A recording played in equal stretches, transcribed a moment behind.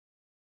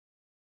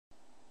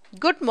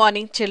Good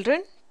morning,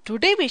 children.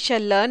 Today we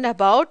shall learn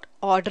about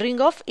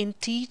ordering of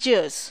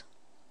integers.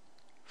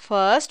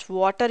 First,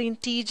 what are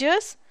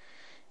integers?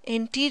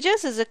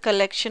 Integers is a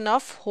collection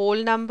of whole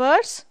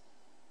numbers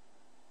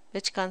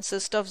which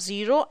consist of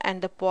 0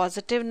 and the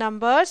positive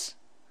numbers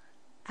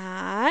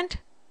and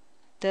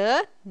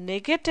the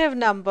negative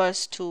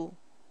numbers too.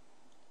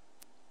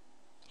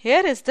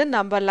 Here is the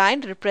number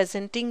line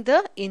representing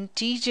the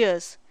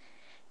integers.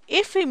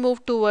 If we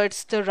move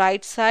towards the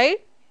right side,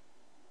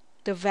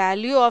 the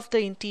value of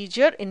the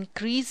integer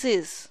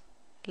increases,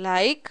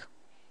 like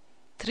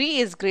 3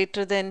 is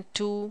greater than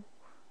 2,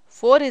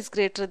 4 is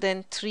greater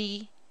than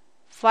 3,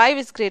 5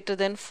 is greater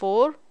than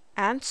 4,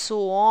 and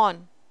so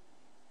on.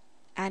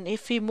 And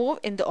if we move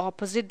in the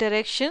opposite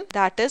direction,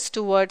 that is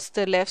towards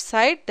the left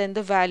side, then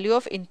the value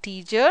of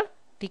integer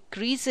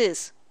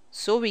decreases.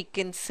 So we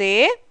can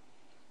say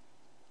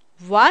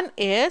 1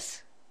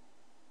 is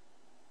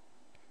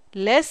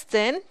less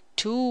than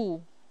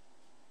 2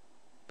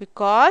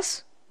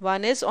 because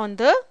 1 is on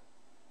the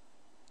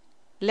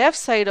left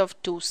side of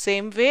 2.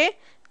 Same way,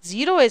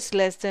 0 is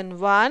less than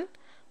 1,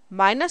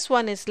 minus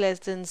 1 is less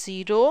than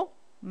 0,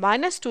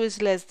 minus 2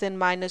 is less than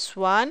minus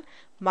 1,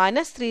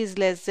 minus 3 is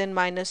less than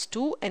minus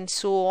 2, and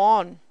so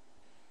on.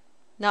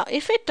 Now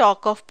if we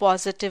talk of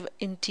positive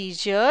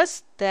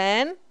integers,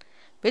 then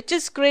which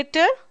is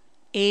greater,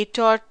 8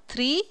 or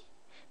 3?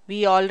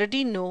 We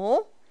already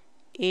know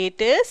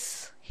 8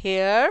 is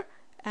here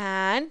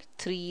and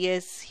 3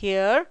 is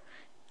here,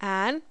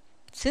 and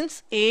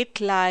since 8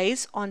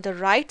 lies on the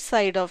right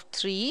side of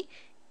 3,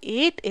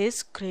 8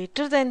 is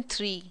greater than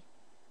 3.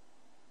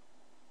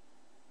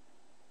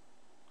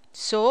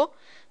 So,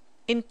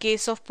 in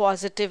case of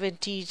positive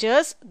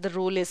integers, the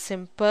rule is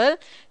simple.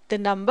 The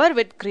number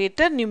with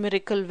greater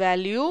numerical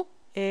value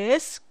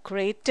is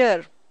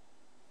greater.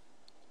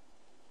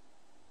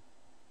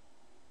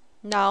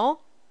 Now,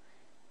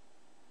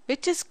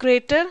 which is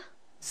greater,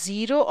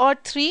 0 or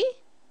 3?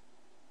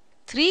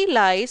 3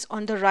 lies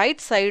on the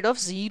right side of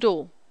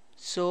 0.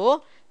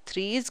 So,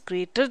 3 is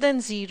greater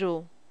than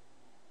 0.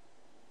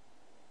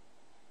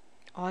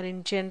 Or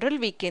in general,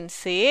 we can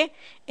say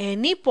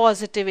any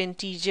positive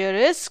integer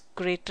is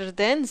greater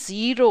than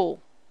 0.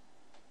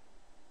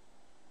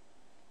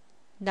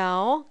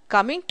 Now,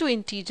 coming to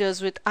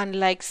integers with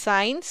unlike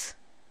signs,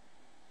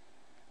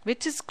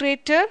 which is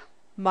greater,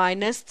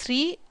 minus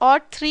 3 or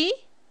 3?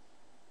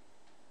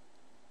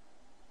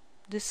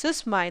 This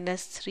is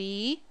minus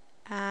 3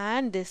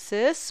 and this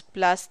is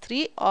plus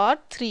 3 or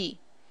 3.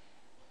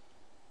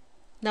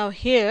 Now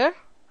here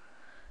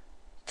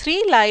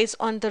 3 lies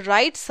on the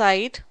right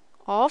side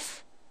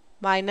of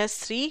minus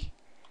 3.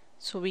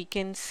 So we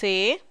can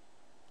say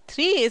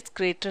 3 is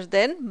greater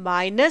than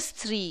minus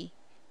 3.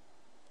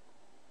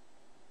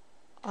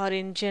 Or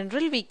in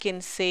general we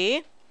can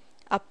say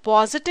a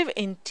positive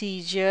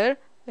integer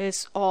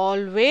is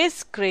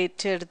always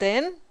greater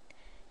than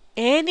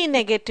any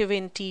negative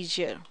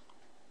integer.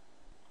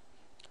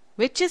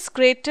 Which is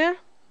greater,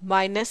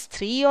 minus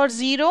 3 or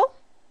 0?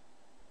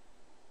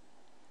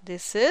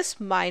 This is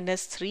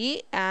minus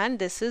 3 and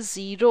this is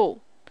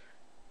 0.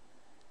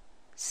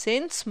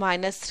 Since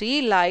minus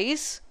 3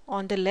 lies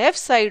on the left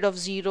side of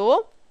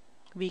 0,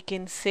 we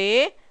can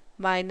say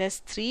minus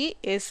 3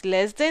 is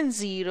less than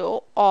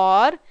 0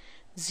 or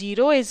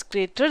 0 is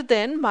greater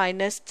than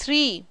minus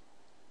 3.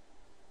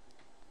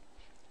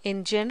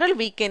 In general,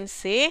 we can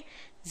say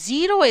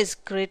 0 is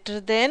greater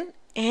than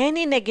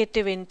any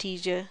negative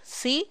integer.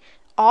 See,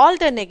 all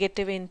the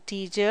negative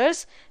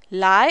integers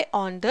lie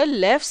on the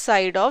left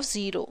side of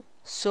 0.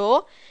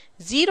 So,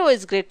 0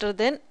 is greater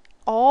than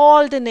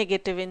all the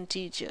negative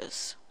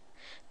integers.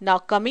 Now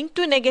coming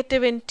to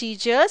negative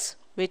integers,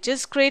 which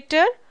is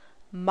greater,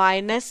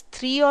 minus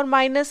 3 or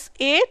minus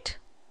 8?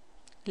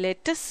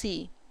 Let us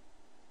see.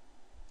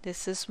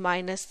 This is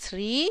minus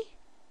 3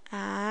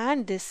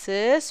 and this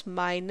is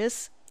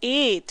minus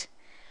 8.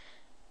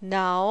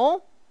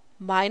 Now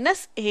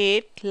minus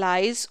 8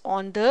 lies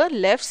on the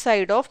left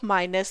side of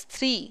minus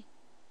 3.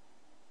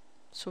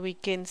 So we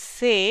can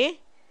say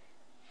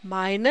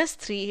minus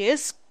 3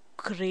 is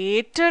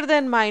greater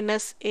than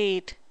minus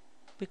 8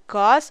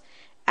 because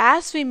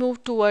as we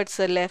move towards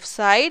the left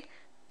side,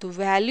 the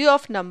value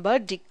of number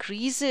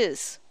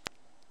decreases.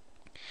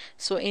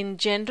 So in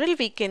general,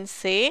 we can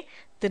say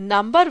the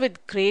number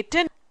with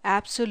greater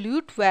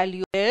absolute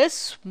value is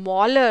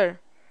smaller.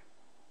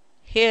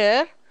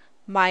 Here,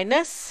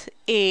 minus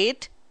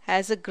 8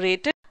 has a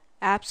greater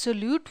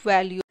absolute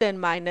value than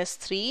minus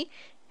 3.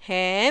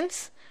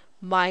 Hence,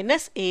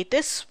 minus 8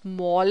 is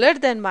smaller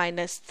than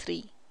minus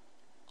 3.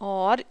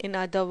 Or in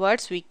other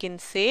words, we can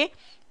say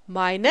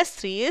minus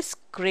 3 is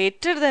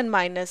greater than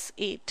minus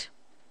 8.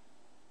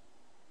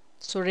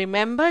 So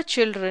remember,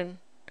 children,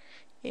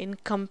 in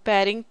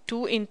comparing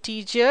two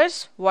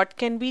integers, what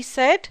can be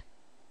said?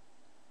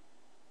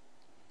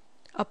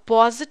 A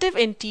positive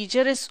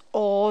integer is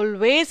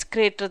always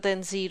greater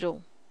than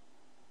 0.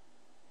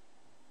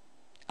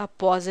 A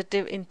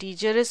positive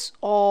integer is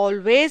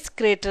always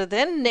greater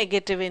than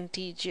negative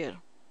integer.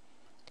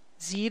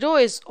 0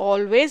 is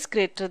always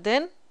greater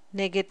than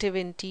negative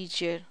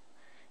integer.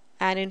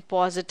 And in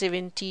positive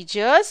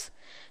integers,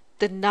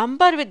 the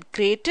number with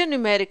greater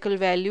numerical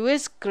value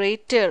is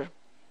greater.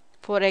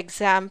 For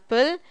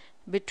example,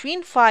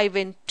 between 5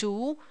 and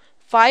 2,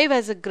 5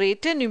 has a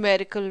greater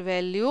numerical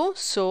value,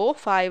 so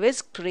 5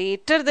 is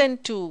greater than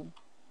 2.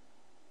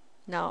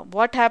 Now,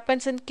 what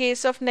happens in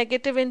case of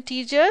negative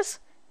integers?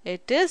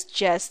 It is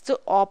just the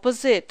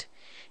opposite.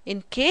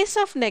 In case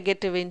of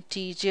negative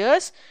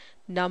integers,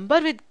 number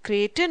with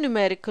greater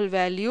numerical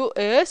value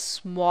is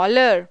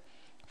smaller.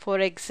 For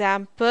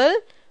example,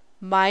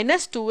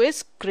 minus 2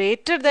 is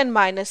greater than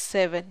minus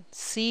 7.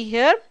 See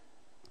here,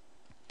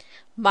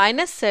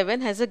 minus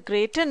 7 has a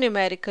greater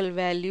numerical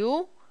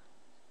value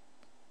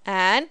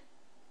and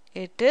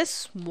it is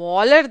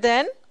smaller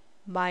than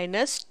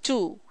minus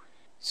 2.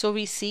 So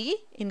we see,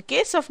 in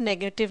case of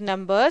negative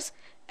numbers,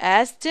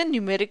 as the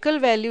numerical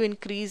value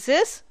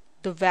increases,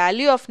 the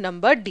value of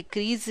number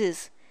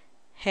decreases.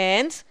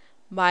 Hence,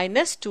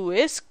 minus 2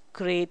 is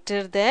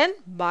greater than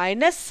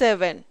minus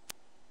 7.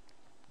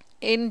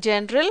 In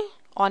general,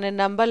 on a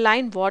number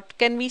line, what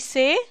can we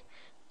say?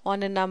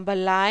 On a number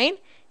line,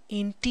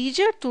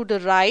 integer to the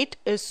right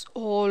is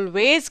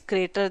always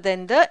greater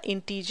than the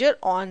integer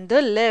on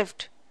the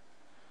left.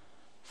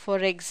 For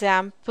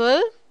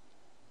example,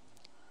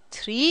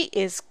 3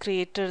 is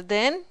greater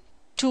than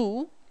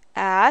 2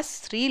 as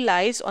 3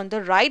 lies on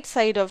the right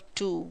side of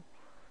 2.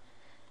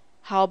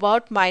 How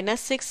about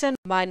minus 6 and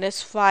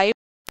minus 5?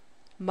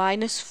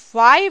 Minus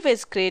 5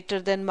 is greater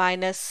than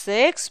minus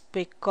 6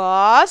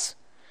 because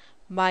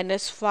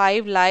minus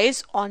 5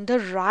 lies on the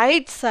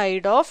right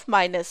side of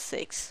minus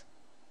 6.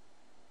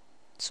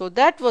 So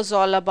that was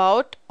all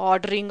about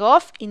ordering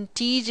of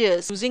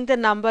integers using the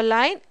number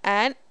line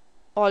and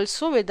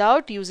also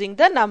without using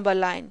the number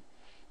line.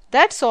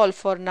 That's all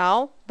for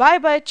now. Bye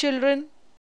bye children.